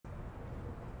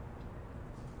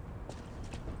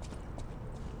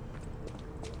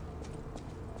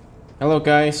Hello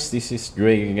guys, this is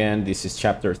Graeg again. This is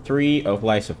chapter 3 of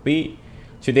Lies of P.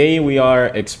 Today we are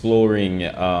exploring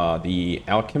the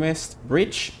Alchemist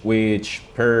Bridge, which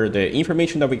per the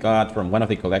information that we got from one of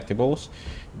the collectibles,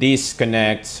 this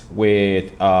connects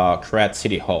with Krat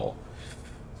City Hall.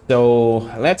 So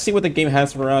let's see what the game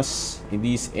has for us in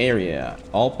this area.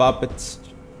 All puppets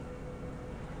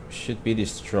should be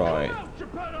destroyed.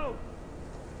 You've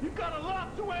got a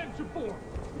lot to answer for.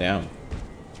 Damn.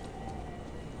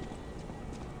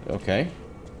 Okay.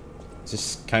 This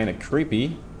is kind of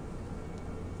creepy.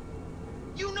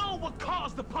 You know what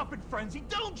caused the puppet frenzy,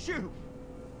 don't you?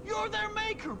 You're their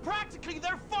maker, practically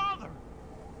their father.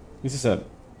 This is a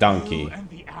donkey. You and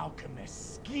the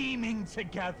alchemist scheming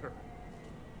together.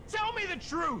 Tell me the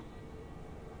truth.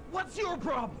 What's your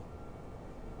problem?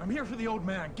 I'm here for the old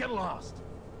man. Get lost.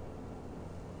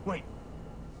 Wait.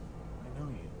 I know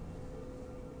you.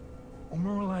 Or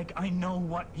more like, I know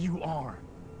what you are.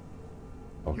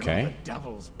 Okay. You're the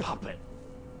devil's puppet.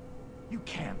 You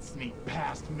can't sneak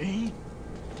past me.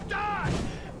 Die!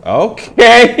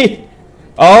 Okay.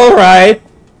 All right.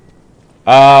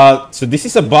 So this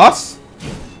is a boss?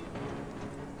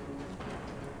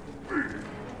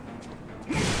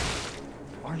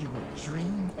 Are you a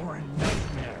dream or a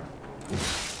nightmare?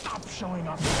 Stop showing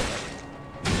up.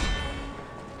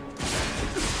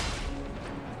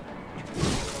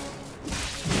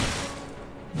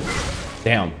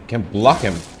 Damn, can block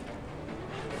him.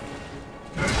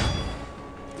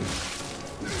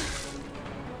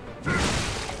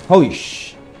 Holy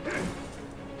sh!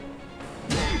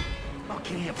 I'll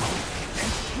kill you both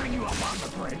and string you up on the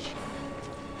bridge.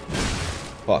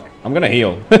 Fuck, I'm gonna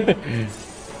heal.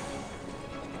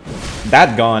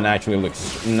 That gun actually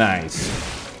looks nice.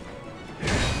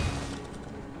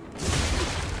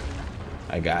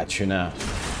 I got you now.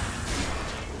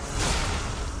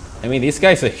 I mean, this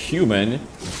guy's a human,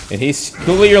 and he's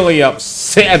clearly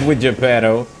upset with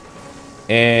Geppetto,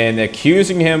 and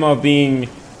accusing him of being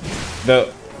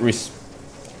the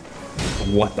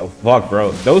what the fuck,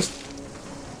 bro? The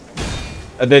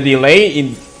delay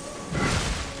in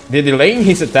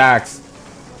his attacks.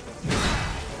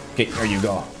 Okay, there you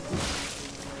go.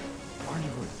 Are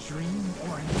you a dream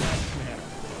or a nightmare?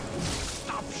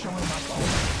 Stop showing up.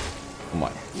 Oh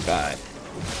my god.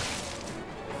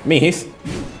 I mean, he's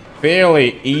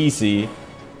fairly easy.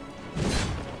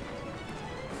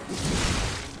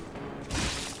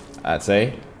 I'd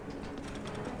say.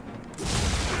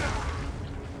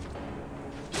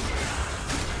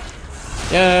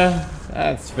 Yeah,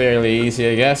 that's fairly easy,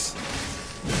 I guess.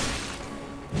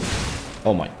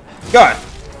 Oh my god!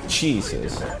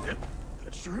 Jesus. The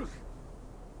truth.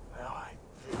 Now I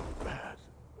feel bad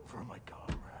for my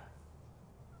comrade.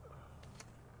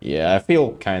 Yeah, I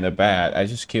feel kind of bad. I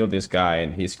just killed this guy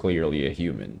and he's clearly a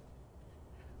human.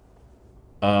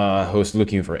 Who's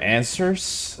looking for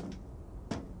answers?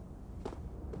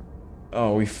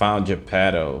 Oh, we found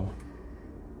Geppetto.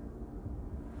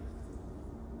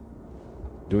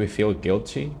 Do we feel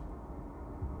guilty?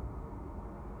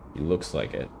 He looks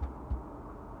like it.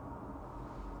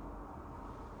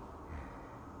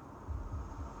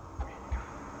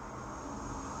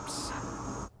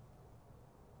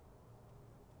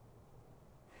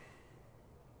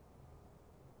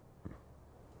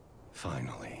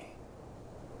 Finally,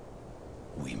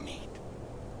 we meet,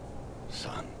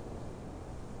 son.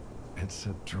 It's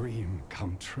a dream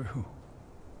come true.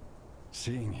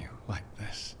 Seeing you like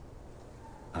this.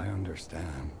 I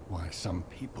understand why some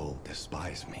people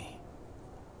despise me.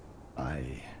 I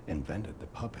invented the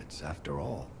puppets after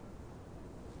all.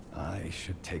 I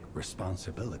should take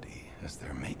responsibility as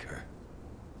their maker.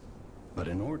 But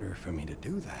in order for me to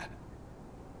do that,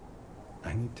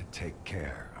 I need to take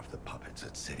care of the puppets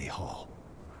at City Hall.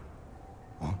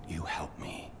 Won't you help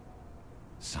me,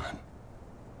 son?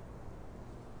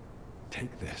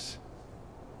 Take this.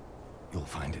 You'll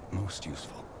find it most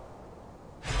useful.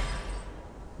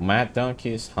 Mad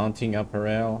Donkey's hunting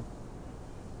apparel.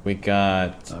 We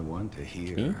got... I want to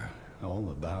hear all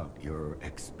about your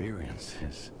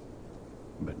experiences.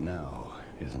 But now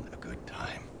isn't a good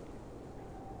time.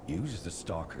 Use the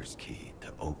Stalker's key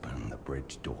to open the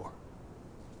bridge door.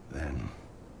 Then,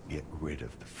 get rid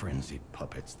of the frenzied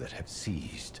puppets that have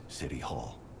seized City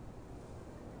Hall.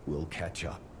 We'll catch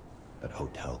up at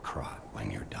Hotel Krat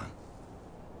when you're done.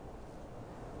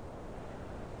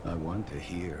 I want to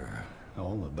hear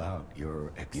all about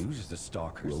your use the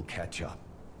Stalkers. We'll catch up.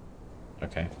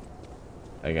 Okay.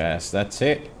 I guess that's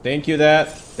it. Thank you, Dad.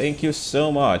 Thank you so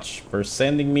much for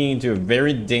sending me into a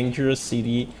very dangerous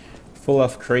city full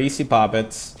of crazy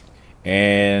puppets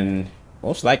and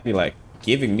most likely like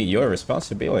giving me your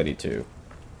responsibility too.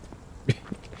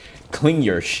 Clean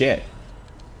your shit.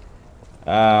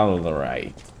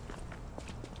 Alright.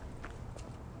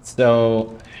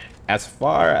 So, as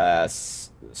far as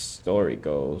the story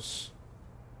goes,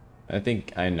 I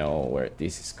think I know where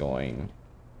this is going,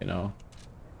 you know?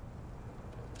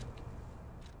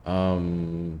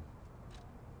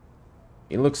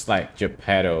 It looks like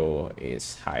Geppetto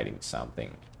is hiding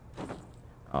something.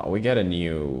 We got a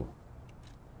new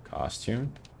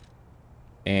costume.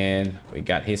 And we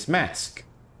got his mask,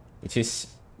 which is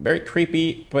very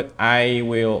creepy, but I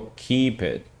will keep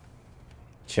it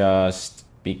just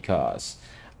because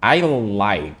I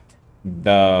liked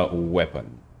the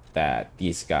weapon that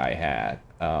this guy had,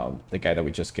 the guy that we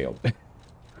just killed.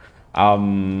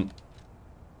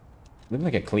 Looked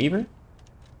like a cleaver,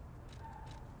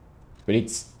 but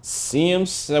it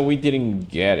seems that we didn't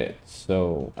get it,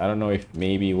 so I don't know if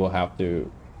maybe we'll have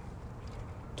to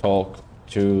talk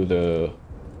to the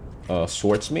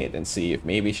swordsmith and see if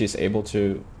maybe she's able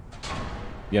to,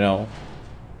 you know,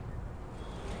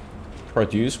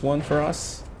 produce one for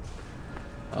us.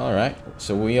 All right,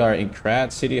 so we are in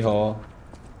Krat City Hall.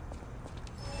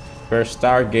 First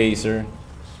stargazer.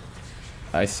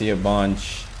 I see a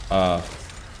bunch of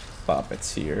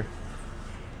puppets here.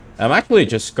 I'm actually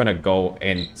just gonna go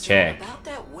and check. So about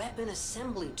that weapon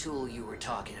assembly tool you were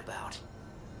talking about.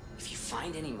 If you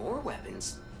find any more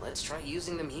weapons, let's try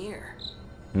using them here.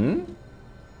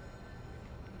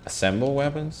 Assemble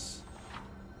weapons?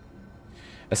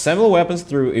 Assemble weapons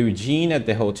through Eugene at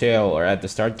the hotel or at the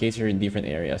stargazer in different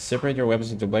areas. Separate your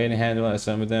weapons into blade and handle and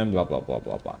assemble them, blah blah blah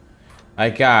blah blah. I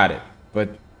got it, but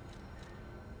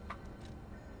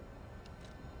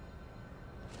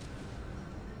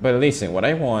listen, what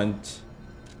I want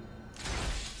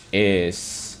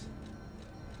is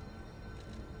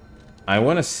I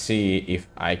want to see if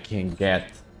I can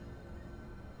get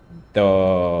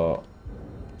the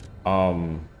what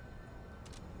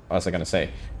was I gonna say?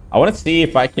 I want to see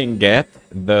if I can get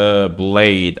the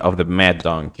blade of the mad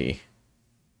donkey,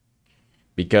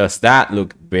 because that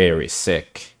looked very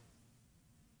sick.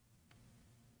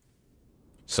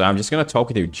 So I'm just gonna talk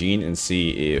with Eugene and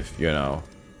see if, you know,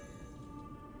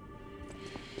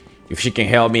 if she can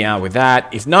help me out with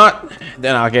that. If not,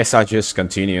 then I guess I'll just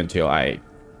continue until I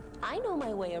know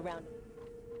my way around.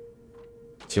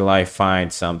 Till I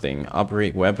find something.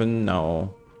 Upgrade weapon?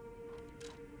 No.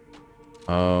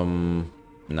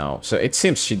 No. So it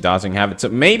seems she doesn't have it. So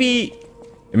maybe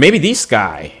this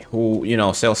guy who, you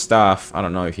know, sells stuff. I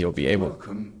don't know if he'll be able.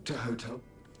 Welcome to hotel.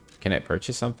 Can I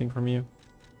purchase something from you?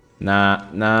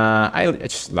 Nah. I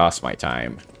just lost my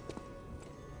time.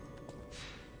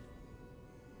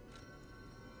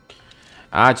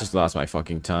 I just lost my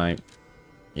fucking time.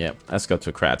 Yep, let's go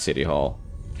to Krat City Hall.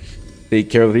 Take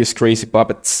care of these crazy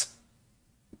puppets.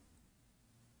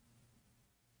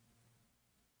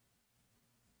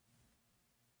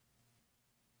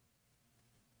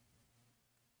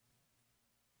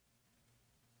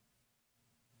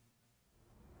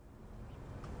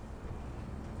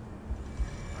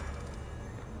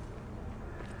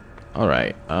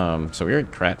 Alright, so we're in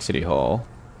Krat City Hall.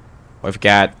 We've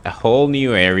got a whole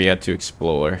new area to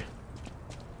explore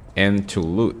and to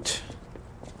loot.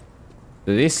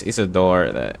 This is a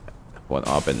door that won't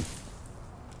open.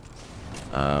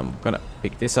 I'm gonna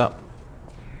pick this up.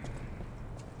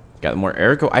 Got more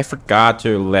ergo. I forgot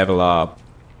to level up.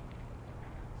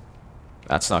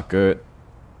 That's not good.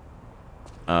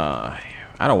 I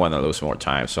don't want to lose more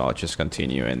time, so I'll just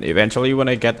continue. And eventually, when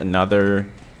I get another,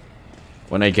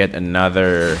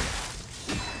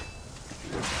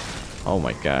 oh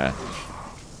my god,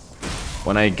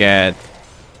 when I get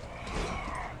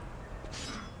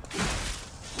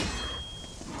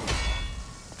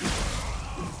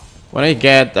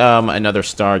another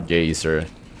stargazer.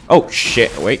 Oh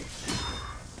shit, wait.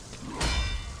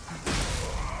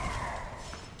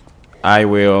 I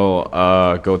will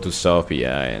go to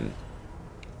Sophia and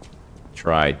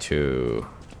try to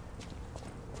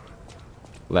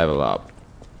level up.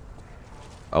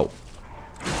 Oh,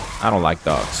 I don't like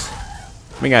dogs.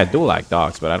 I mean, I do like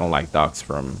dogs, but I don't like dogs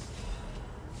from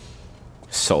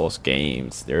Souls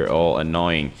games. They're all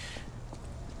annoying.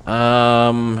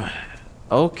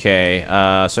 Okay,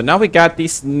 so now we got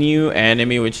this new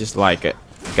enemy, which is like a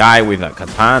guy with a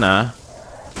katana.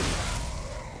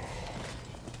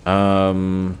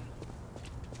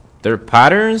 Their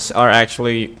patterns are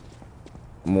actually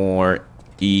more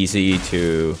easy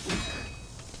to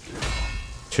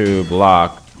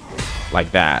block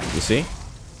like that, you see?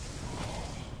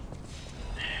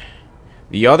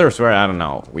 The others were, I don't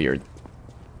know, weird.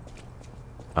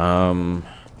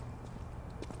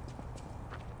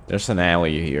 There's an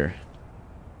alley here.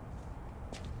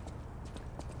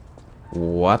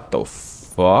 What the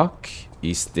fuck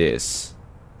is this?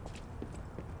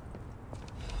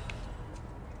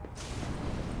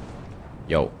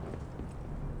 Yo.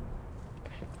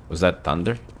 Was that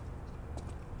thunder?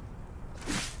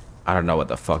 I don't know what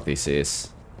the fuck this is.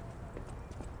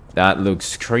 That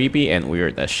looks creepy and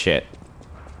weird as shit.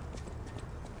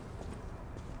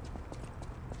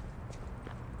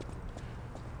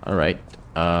 Alright.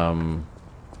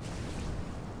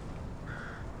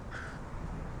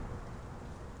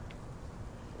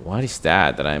 What is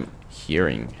that I'm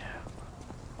hearing?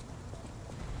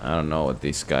 I don't know what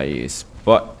this guy is,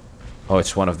 but... Oh,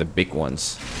 it's one of the big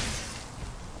ones.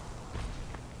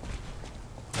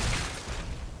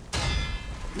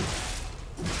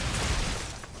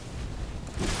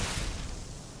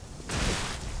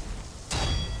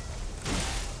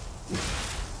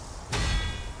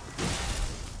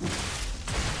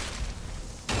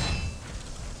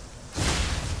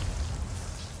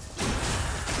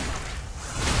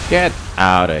 Get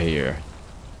out of here.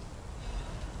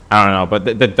 I don't know,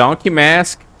 but the donkey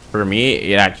mask, for me,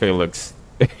 it actually looks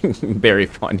very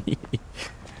funny.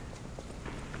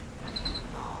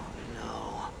 Oh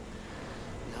no.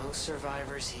 No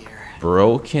survivors here.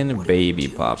 Broken What do we baby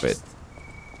do? puppet. Just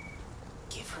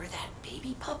give her that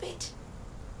baby puppet?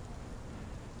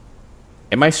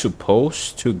 Am I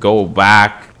supposed to go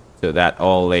back to that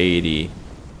old lady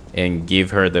and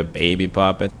give her the baby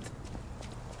puppet?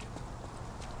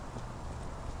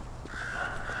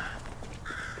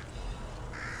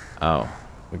 Oh,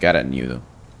 we got a new.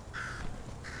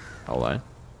 Hold on.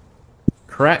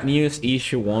 Krat News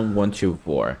issue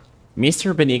 1124.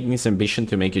 Mr. Benigni's ambition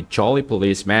to make a jolly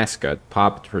police mascot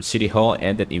puppet for City Hall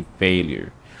ended in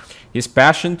failure. His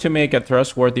passion to make a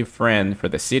trustworthy friend for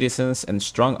the citizens and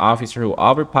strong officer who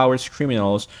overpowers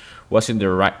criminals was in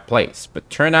the right place, but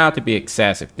turned out to be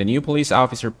excessive. The new police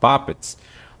officer puppet's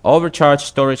overcharged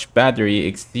storage battery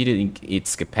exceeded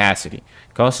its capacity,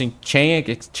 causing chain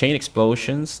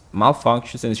explosions,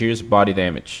 malfunctions, and serious body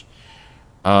damage.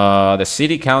 The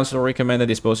city council recommended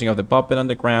disposing of the puppet on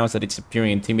the grounds that its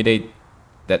appearance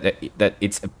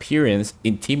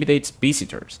intimidates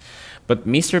visitors. But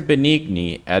Mr.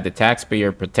 Benigni, the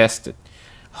taxpayer, protested,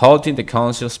 halting the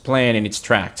council's plan in its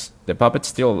tracks. The puppet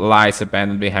still lies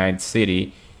abandoned behind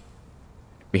City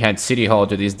Hall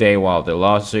to this day while the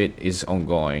lawsuit is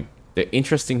ongoing. The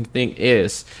interesting thing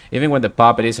is, even when the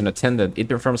puppet is unattended, it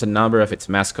performs a number of its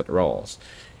mascot roles.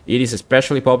 It is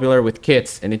especially popular with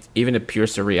kids, and it even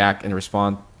appears to react and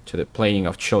respond to the playing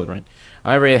of children.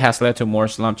 However, it has led to more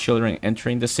slumped children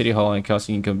entering the City Hall and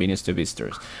causing inconvenience to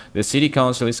visitors. The City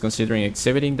Council is considering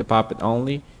exhibiting the puppet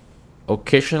only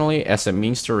occasionally as a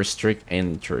means to restrict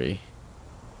entry.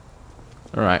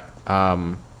 Alright,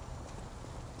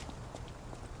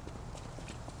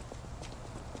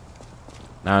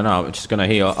 No, I'm just gonna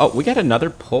heal. Oh, we got another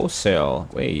pulse cell.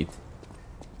 Wait.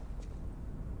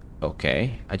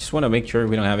 Okay. I just want to make sure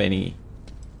we don't have any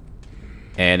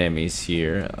enemies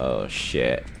here. Oh,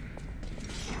 shit.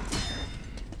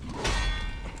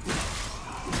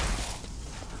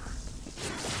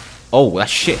 Oh, that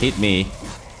shit hit me.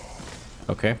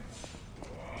 Okay.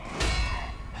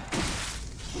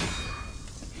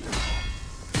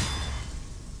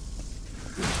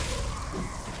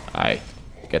 Alright.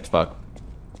 Get fucked.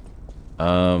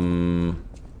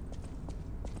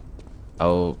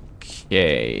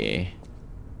 Okay.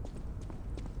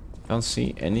 Don't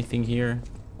see anything here.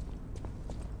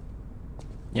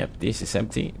 Yep, this is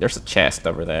empty. There's a chest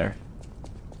over there.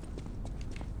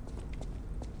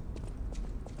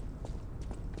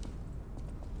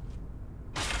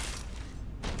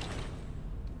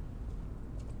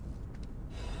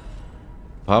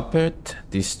 Puppet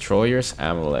Destroyer's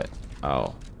Amulet.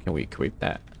 Oh, can we equip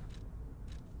that?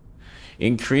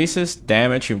 Increases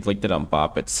damage inflicted on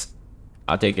puppets.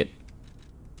 I'll take it.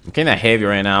 I'm kinda heavy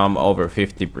right now. I'm over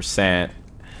 50%.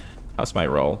 How's my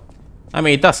roll? I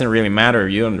mean, it doesn't really matter.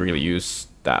 You don't really use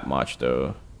that much,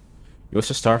 though.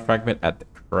 Use a Star Fragment at the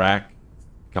crack,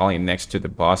 calling next to the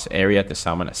boss area to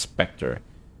summon a specter.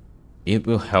 It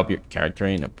will help your character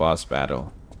in a boss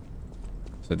battle.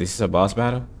 So this is a boss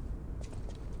battle?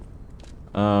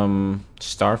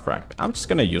 Star Fragment. I'm just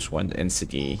gonna use one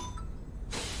NCD.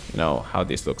 You know how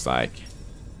this looks like.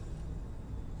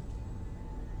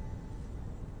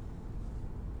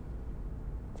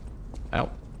 Oh,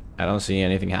 I don't see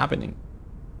anything happening.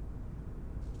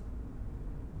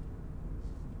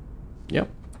 Yep,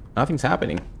 nothing's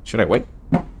happening. Should I wait?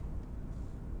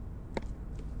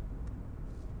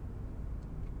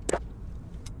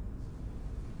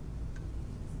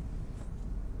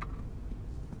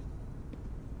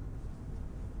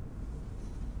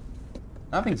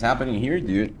 Nothing's happening here,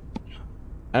 dude.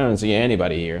 I don't see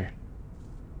anybody here.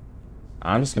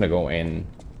 I'm just gonna go in.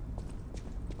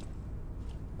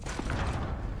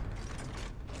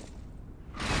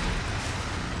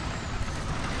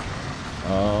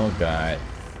 Oh god.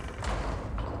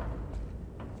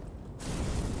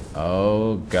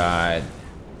 Oh god.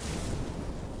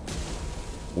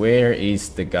 Where is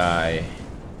the guy?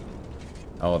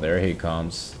 Oh, there he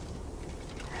comes.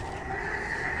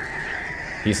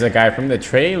 He's the guy from the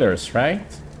trailers, right?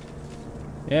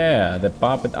 Yeah, the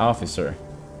puppet officer.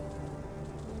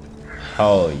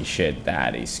 Holy shit,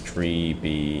 that is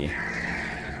creepy.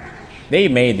 They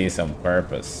made this on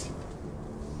purpose.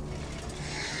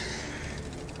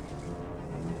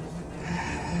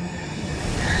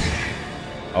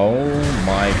 Oh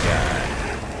my god.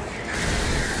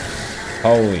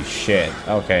 Holy shit.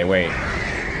 Okay, wait.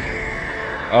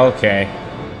 Okay.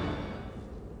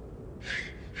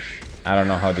 I don't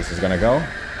know how this is gonna go.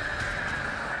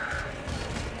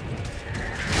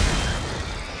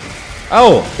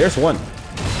 Oh, there's one.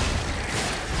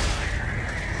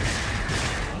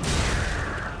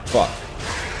 Fuck.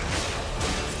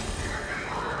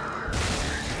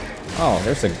 Oh,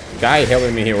 there's a guy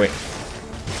helping me here. Wait.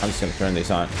 I'm just gonna turn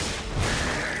this on.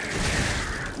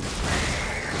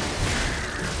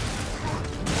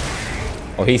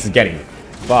 Oh, he's getting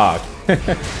fucked.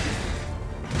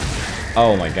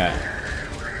 Oh my god.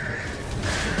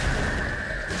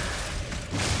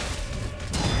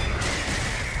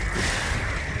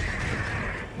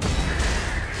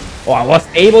 Oh, I was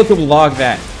able to block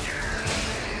that.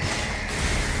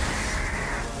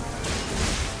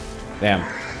 Damn.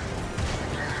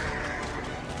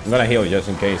 I'm gonna heal just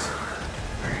in case.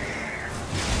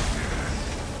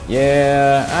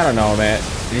 Yeah, I don't know, man.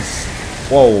 It's...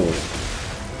 Whoa.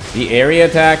 The area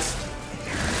attacks?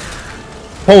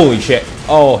 Holy shit.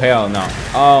 Oh, hell no.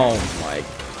 Oh my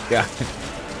god.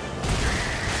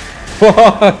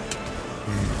 Fuck.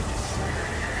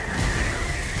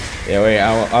 Yeah, wait,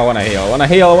 I wanna heal. I wanna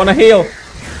heal. I wanna heal.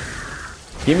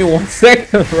 Give me 1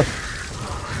 second, bro.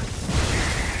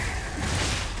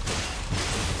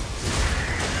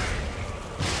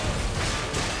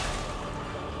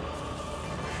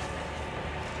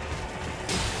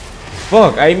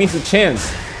 Fuck, I missed a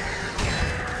chance.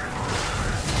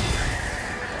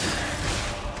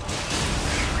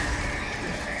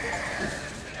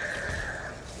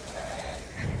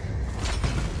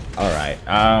 Alright,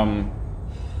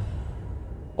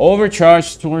 overcharged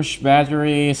storage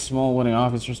battery, small winning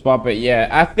officer spot, but yeah,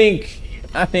 I think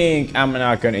I'm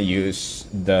not gonna use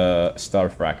the Star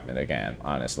Fragment again,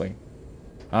 honestly.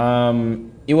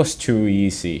 It was too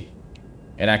easy.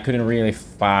 And I couldn't really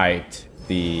fight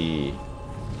the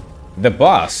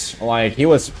boss. Like, he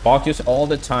was focused all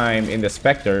the time in the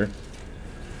specter,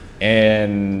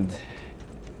 and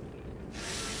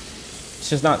it's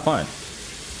just not fun.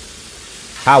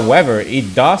 However,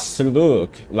 it does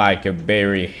look like a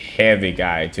very heavy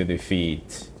guy to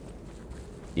defeat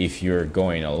if you're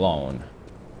going alone.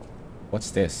 What's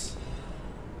this?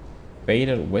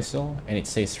 Faded whistle, and it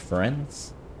says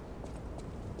friends.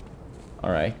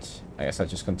 Alright, I guess I'll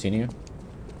just continue.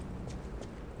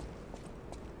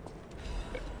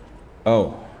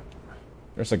 Oh,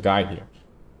 there's a guy here.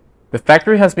 The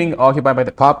factory has been occupied by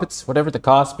the puppets. Whatever the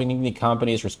cost, the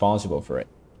company is responsible for it.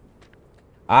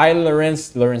 I,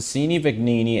 Lorenzini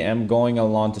Vignini, am going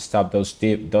along to stop those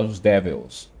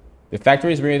devils. The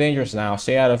factory is very dangerous now.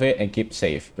 Stay out of it and keep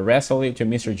safe. The rest I'll leave to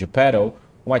Mr. Geppetto,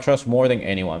 whom I trust more than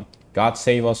anyone. God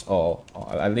save us all. Oh,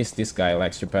 at least this guy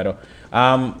likes Geppetto.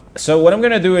 So what I'm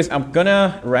gonna do is I'm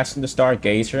gonna rest in the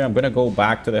Stargazer. I'm gonna go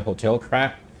back to the Hotel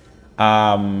Krat.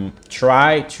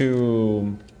 Try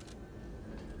to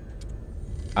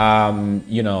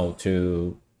you know,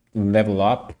 to level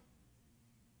up,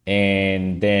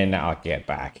 and then I'll get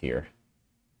back here.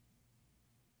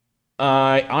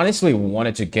 I honestly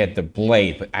wanted to get the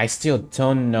blade, but I still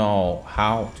don't know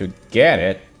how to get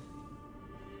it.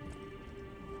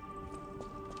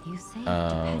 You saved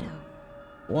Geppetto.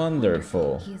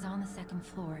 Wonderful. He is on the second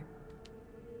floor.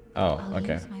 Oh, I'll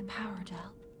okay. use my power to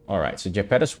help. Alright, so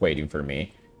Geppetto's waiting for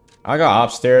me. I go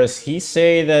upstairs. He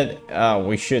say that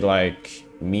we should, like,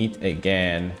 meet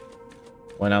again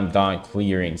when I'm done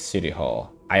clearing City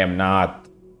Hall. I am not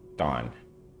done.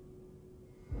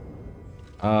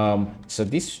 So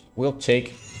this will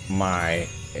take my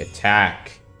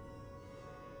attack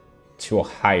to a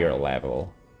higher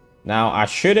level. Now, I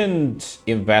shouldn't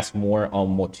invest more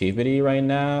on motivity right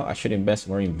now. I should invest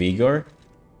more in vigor.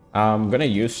 I'm gonna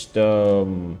use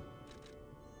the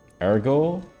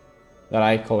ergo that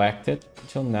I collected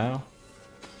until now.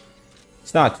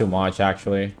 It's not too much,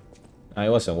 actually. It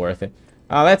wasn't worth it.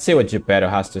 Let's see what Geppetto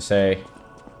has to say.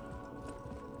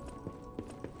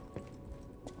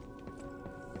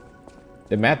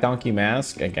 the Mad Donkey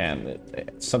mask, again,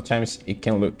 sometimes it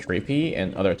can look creepy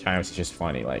and other times it's just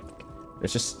funny. Like,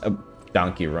 there's just a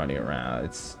donkey running around.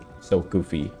 It's so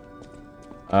goofy.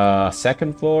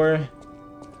 Second floor.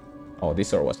 Oh,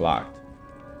 this door was locked.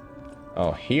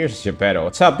 Oh, here's Geppetto.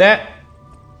 What's up, Dad?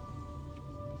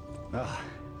 Ah,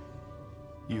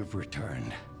 you've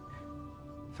returned.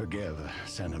 Forgive a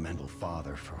sentimental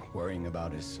father for worrying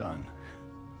about his son.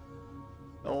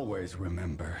 Always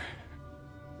remember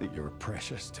that you're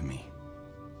precious to me.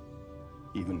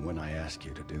 Even when I ask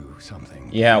you to do something.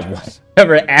 Yeah,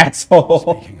 whatever,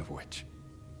 asshole. Speaking of which,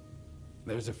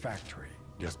 there's a factory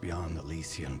just beyond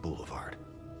Elysian Boulevard.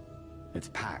 It's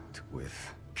packed with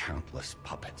countless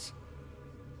puppets.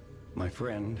 My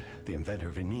friend, the inventor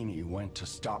Vanini, went to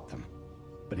stop them,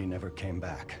 but he never came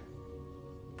back.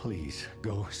 Please,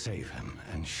 go save him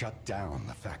and shut down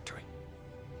the factory.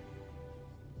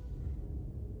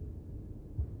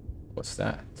 What's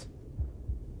that?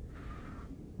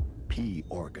 P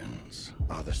organs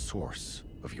are the source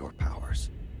of your powers.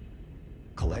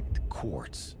 Collect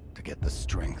quartz to get the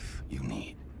strength you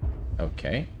need.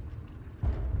 Okay.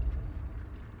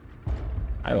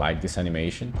 I like this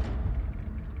animation.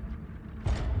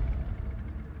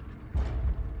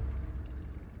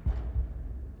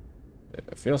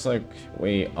 It feels like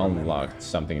we unlocked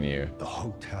something new. The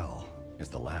hotel is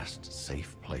the last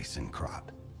safe place in Krat.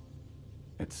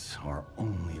 It's our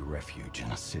only refuge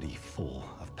in a city full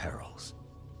of perils.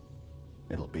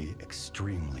 It'll be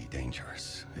extremely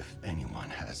dangerous if anyone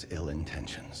has ill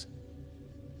intentions.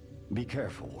 Be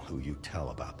careful who you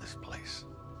tell about this place,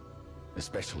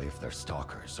 especially if they're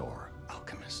stalkers or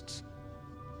alchemists.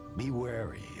 Be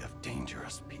wary of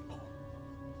dangerous people.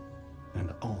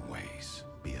 And always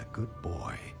be a good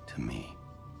boy to me.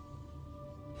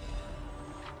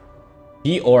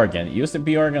 P organ. Use the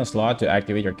P organ slot to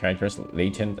activate your character's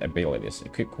latent abilities.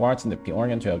 Equip quartz in the P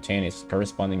organ to obtain its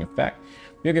corresponding effect.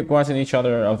 If you equip quartz in each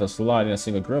other of the slot in a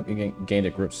single group, you can gain the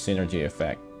group's synergy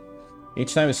effect.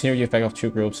 Each time the synergy effect of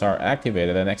two groups are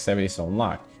activated, the next ability is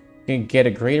unlocked. You can get a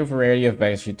greater variety of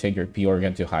effects if you take your P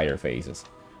organ to higher phases.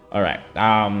 Alright,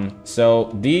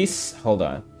 so these, hold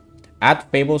on. Add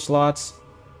fable slots.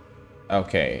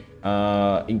 Okay,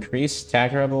 increase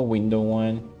staggerable window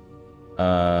one.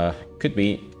 Could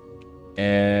be.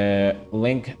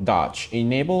 Link dodge.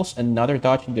 Enables another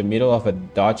dodge in the middle of a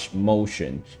dodge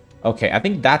motion. Okay, I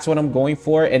think that's what I'm going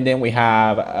for. And then we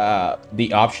have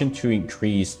the option to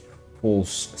increase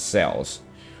pulse cells.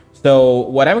 So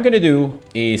what I'm gonna do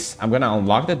is I'm gonna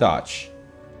unlock the dodge,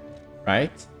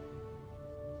 right?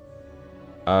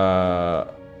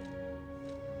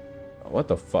 What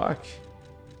the fuck,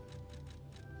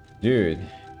 dude?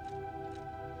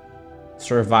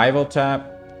 Survival tab,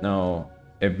 no.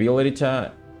 Ability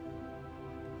tab,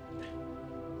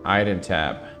 item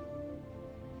tab.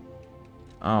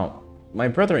 Oh, my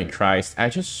brother in Christ, I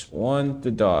just want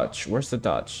the dodge. Where's the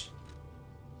dodge?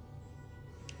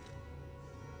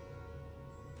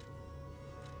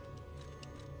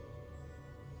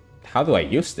 How do I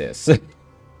use this?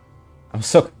 I'm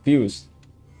so confused.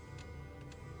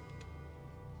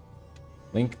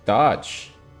 Link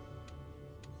dodge.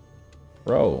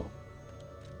 Bro.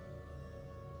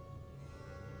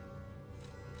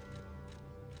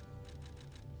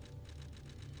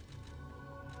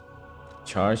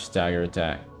 Charge dagger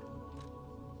attack.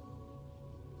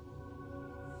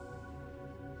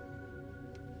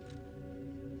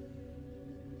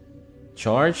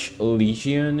 Charge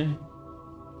Legion.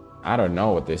 I don't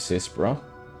know what this is, bro.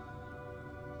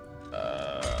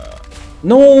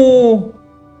 No!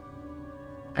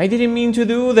 I didn't mean to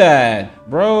do that,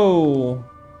 bro.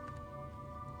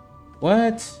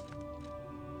 What?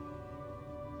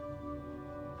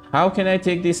 How can I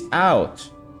take this out?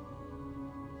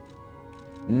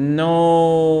 No.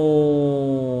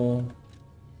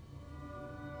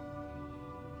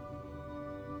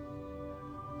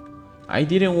 I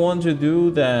didn't want to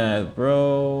do that,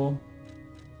 bro.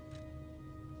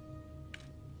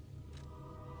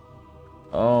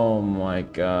 Oh my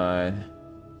god.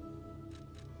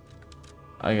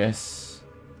 I guess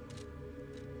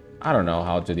I don't know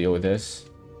how to deal with this.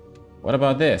 What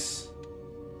about this?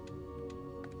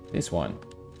 This one.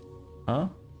 Huh?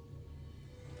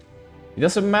 It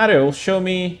doesn't matter, it'll show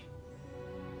me.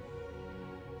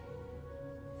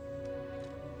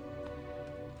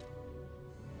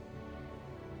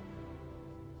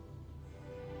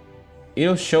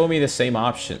 It'll show me the same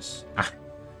options.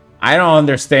 I don't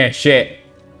understand shit.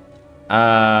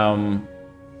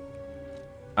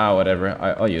 Whatever.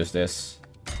 I'll use this.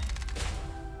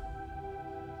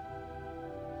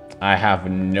 I have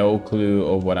no clue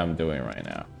of what I'm doing right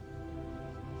now.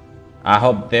 I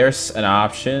hope there's an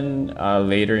option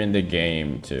later in the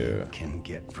game to... Can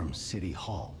get from City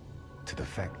Hall to the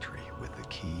factory with the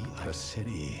key. The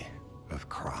city of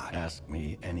Krat. Ask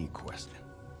me any question.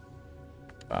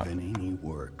 Vanini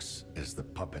works as the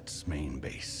puppet's main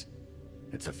base.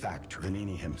 It's a factory.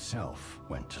 Vanini himself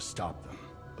went to stop them,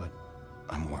 but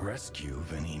I'm going to rescue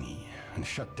Vanini and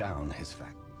shut down his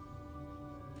factory.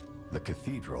 The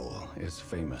cathedral is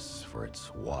famous for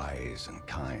its wise and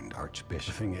kind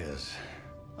archbishop. The thing is,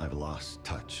 I've lost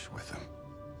touch with him.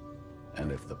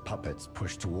 And if the puppets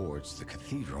push towards the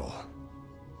cathedral,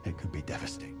 it could be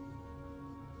devastating.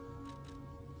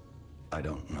 I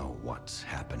don't know what's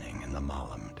happening in the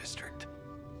Malam district.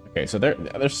 Okay, so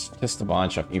there's just a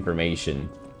bunch of information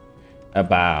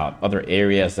about other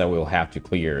areas that we'll have to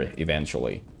clear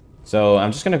eventually. So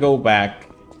I'm just gonna go back.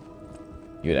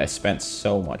 Dude, I spent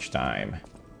so much time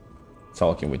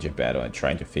talking with Geppetto and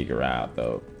trying to figure out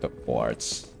the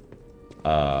quartz.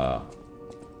 The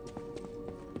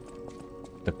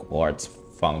quartz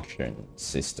function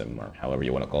system, or however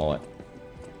you want to call it.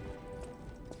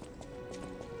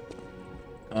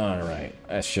 Alright,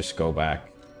 let's just go back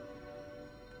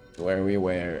to where we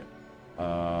were.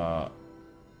 I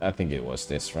think it was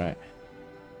this, right?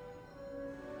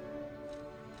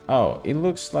 Oh, it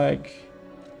looks like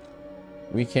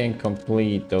we can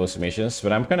complete those missions,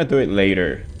 but I'm gonna do it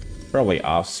later, probably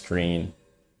off screen.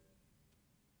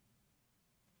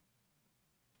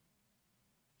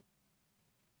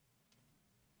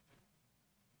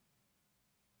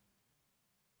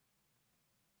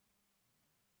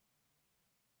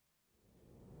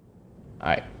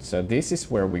 Alright, so this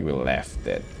is where we left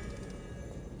it.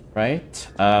 Right?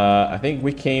 I think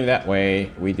we came that way.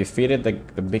 We defeated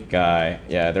the big guy.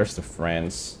 Yeah, there's the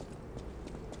friends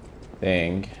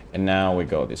thing. And now we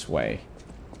go this way.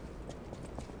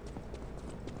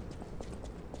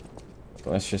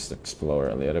 So let's just explore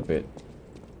a little bit.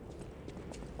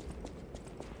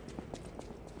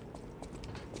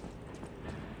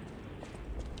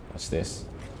 What's this?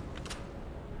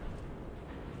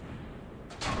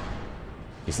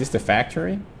 Is this the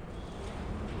factory?